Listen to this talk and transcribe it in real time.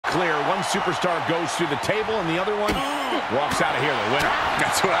clear. One superstar goes through the table, and the other one walks out of here the winner.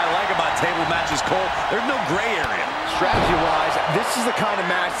 That's what I like about table matches, Cole. There's no gray area. Strategy-wise, this is the kind of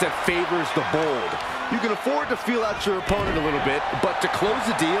match that favors the bold. You can afford to feel out your opponent a little bit, but to close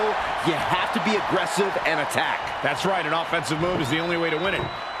the deal, you have to be aggressive and attack. That's right. An offensive move is the only way to win it.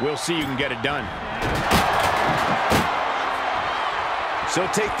 We'll see you can get it done. So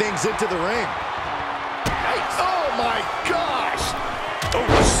take things into the ring. Nice. Oh, my gosh! Oh,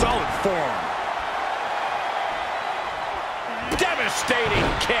 solid form. Devastating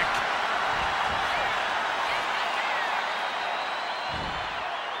kick.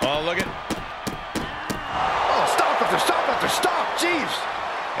 Oh, look at... Oh, stop after stop after stop. Jeez.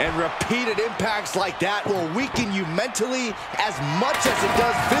 And repeated impacts like that will weaken you mentally as much as it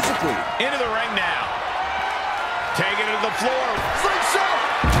does physically. Into the ring now. Taking it to the floor. Slingshot!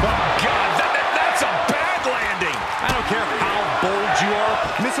 Oh, God, that's a bad landing. I don't care how bold you are,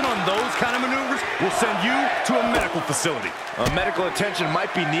 missing on those kind of maneuvers will send you to a medical facility. Medical attention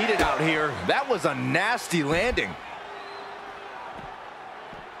might be needed out here. That was a nasty landing.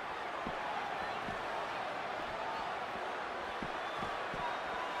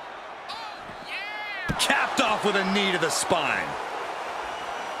 Capped off with a knee to the spine.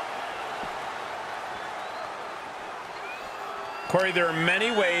 Corey, there are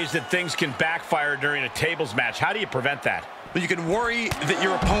many ways that things can backfire during a tables match. How do you prevent that? Well, you can worry that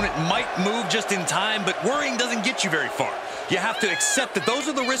your opponent might move just in time, but worrying doesn't get you very far. You have to accept that those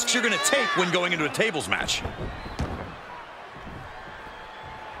are the risks you're going to take when going into a tables match.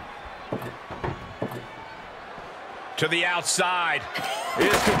 To the outside.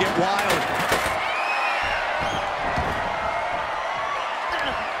 This could get wild.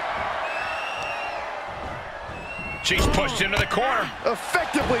 She's pushed into the corner.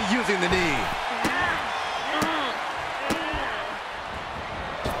 Effectively using the knee.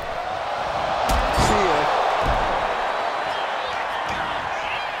 See ya.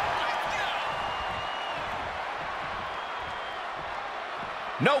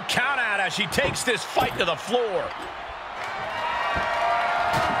 No count out as she takes this fight to the floor.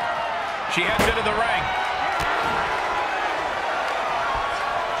 She heads into the ring.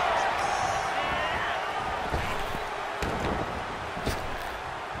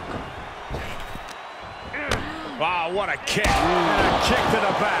 Wow, what a kick. And a kick to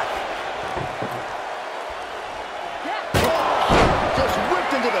the back. Just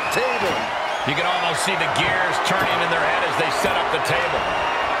whipped into the table. You can almost see the gears turning in their head as they set up the table.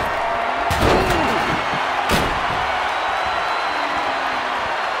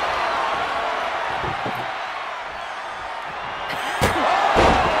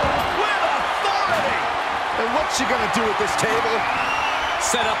 With authority! And what's she gonna do at this table?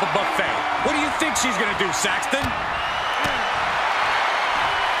 Set up a buffet. What do you think she's going to do, Saxton?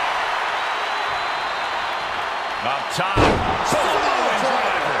 Up top. Samoan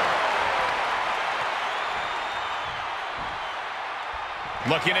driver.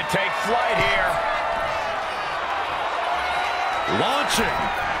 Looking to take flight here. Launching.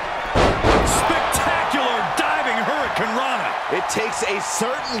 Spectacular diving Hurricane Rana. It takes a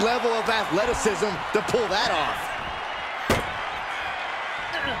certain level of athleticism to pull that off.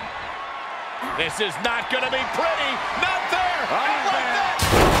 This is not going to be pretty. Not there. Not like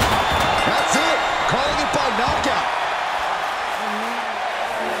that.